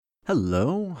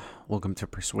Hello, welcome to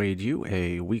Persuade You,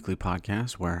 a weekly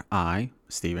podcast where I,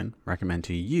 Steven, recommend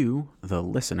to you, the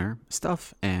listener,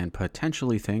 stuff and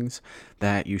potentially things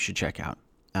that you should check out.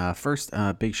 First,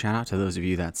 a big shout out to those of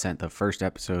you that sent the first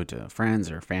episode to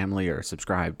friends or family or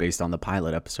subscribed based on the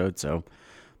pilot episode, so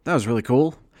that was really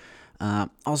cool.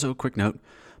 Also, a quick note,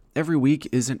 every week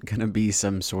isn't going to be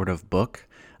some sort of book.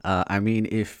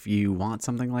 If you want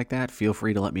something like that, feel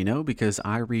free to let me know because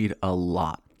I read a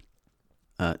lot.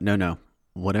 No.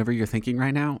 Whatever you're thinking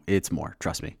right now, it's more.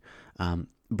 Trust me.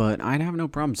 But I'd have no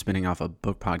problem spinning off a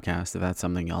book podcast if that's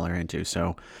something y'all are into.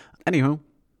 So, anywho,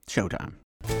 showtime.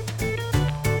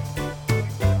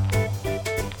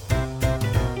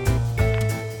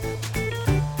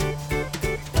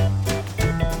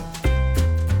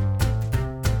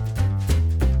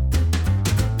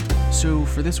 So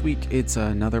for this week, it's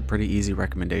another pretty easy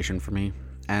recommendation for me.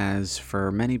 As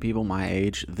for many people my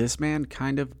age, this man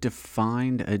kind of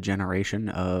defined a generation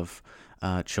of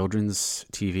children's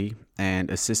TV and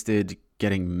assisted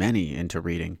getting many into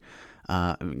reading,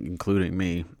 including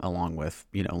me, along with,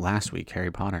 last week,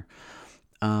 Harry Potter.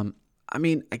 I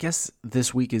guess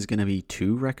this week is going to be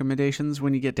 2 recommendations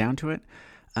when you get down to it.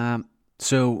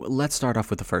 So let's start off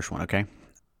with the first one, okay?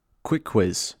 Quick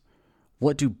quiz.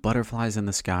 What do Butterflies in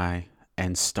the Sky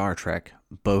and Star Trek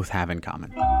both have in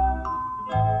common?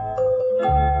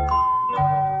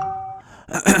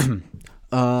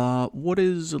 What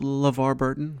is LeVar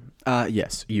Burton?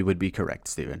 Yes, you would be correct,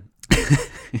 Steven.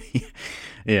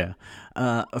 Yeah.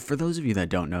 For those of you that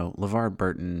don't know, LeVar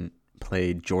Burton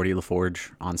played Geordi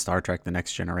LaForge on Star Trek The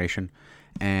Next Generation.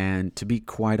 And to be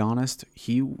quite honest,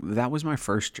 that was my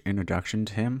first introduction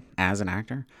to him as an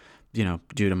actor. Due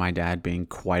to my dad being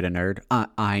quite a nerd.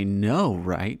 I know,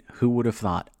 right? Who would have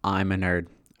thought? I'm a nerd.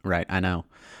 Right, I know.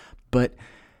 But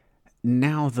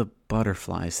now the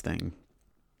butterflies thing.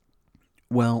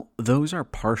 Well, those are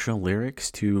partial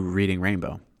lyrics to Reading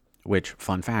Rainbow, which,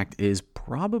 fun fact, is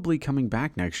probably coming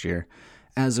back next year.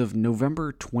 As of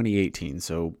November 2018,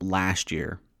 so last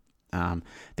year,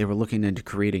 they were looking into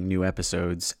creating new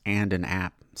episodes and an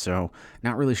app. So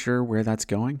not really sure where that's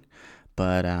going,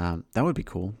 but that would be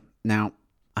cool. Now,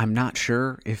 I'm not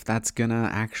sure if that's going to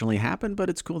actually happen, but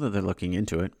it's cool that they're looking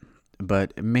into it.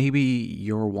 But maybe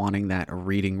you're wanting that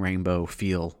Reading Rainbow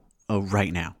feel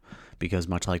right now, because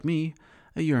much like me,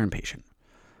 you're impatient.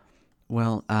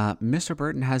 Well, Mr.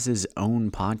 Burton has his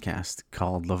own podcast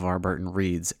called LeVar Burton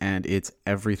Reads, and it's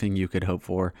everything you could hope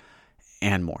for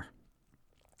and more.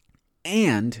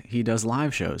 And he does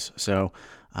live shows, so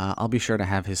I'll be sure to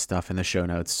have his stuff in the show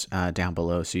notes down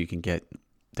below so you can get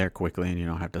there quickly and you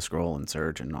don't have to scroll and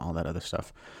search and all that other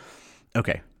stuff.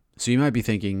 Okay, so you might be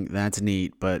thinking, that's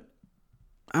neat, but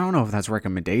I don't know if that's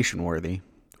recommendation worthy.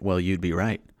 Well, you'd be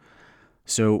right.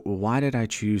 So why did I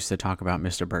choose to talk about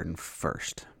Mr. Burton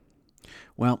first?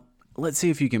 Well, let's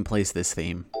see if you can place this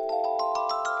theme.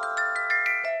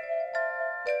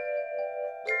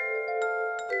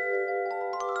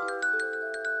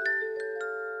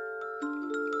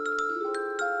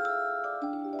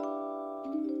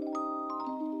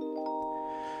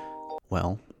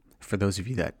 Well, for those of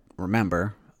you that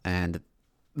remember, and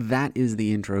that is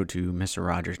the intro to Mr.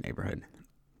 Rogers' Neighborhood,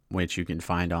 which you can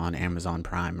find on Amazon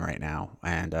Prime right now.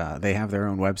 And they have their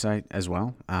own website as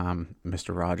well,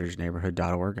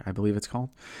 mrrogersneighborhood.org, I believe it's called.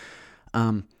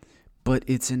 But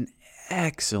it's an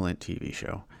excellent TV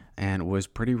show and was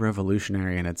pretty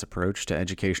revolutionary in its approach to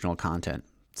educational content.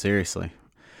 Seriously.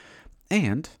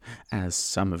 And, as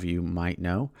some of you might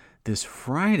know, this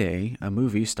Friday, a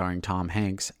movie starring Tom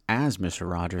Hanks as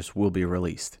Mr. Rogers will be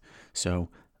released. So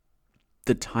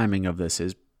the timing of this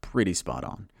is pretty spot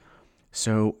on.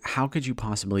 So how could you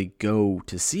possibly go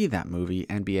to see that movie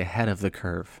and be ahead of the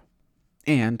curve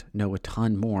and know a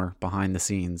ton more behind the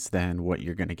scenes than what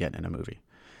you're going to get in a movie?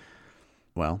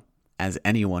 Well, as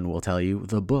anyone will tell you,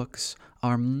 the books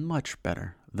are much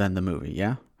better than the movie,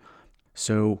 yeah?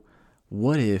 So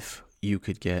what if you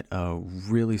could get a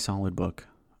really solid book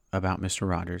about Mr.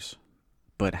 Rogers,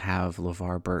 but have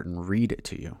LeVar Burton read it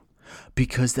to you?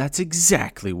 Because that's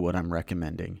exactly what I'm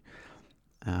recommending.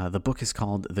 The book is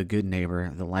called The Good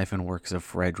Neighbor, The Life and Works of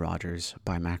Fred Rogers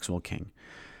by Maxwell King.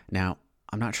 Now,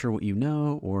 I'm not sure what you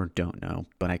know or don't know,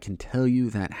 but I can tell you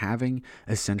that having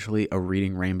essentially a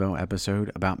Reading Rainbow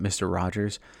episode about Mr.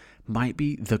 Rogers might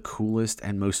be the coolest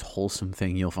and most wholesome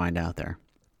thing you'll find out there.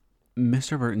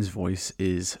 Mr. Burton's voice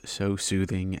is so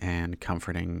soothing and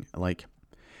comforting. Like,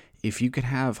 if you could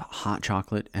have hot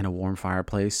chocolate and a warm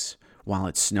fireplace while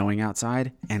it's snowing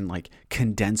outside and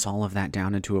condense all of that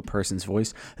down into a person's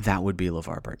voice, that would be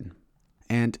LeVar Burton.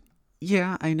 And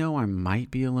yeah, I know I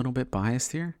might be a little bit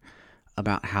biased here,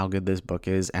 about how good this book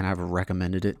is, and I've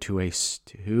recommended it to a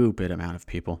stupid amount of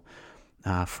people,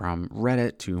 from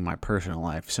Reddit to my personal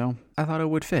life, so I thought it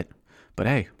would fit. But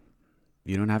hey,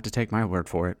 you don't have to take my word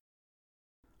for it.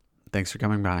 Thanks for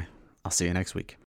coming by. I'll see you next week.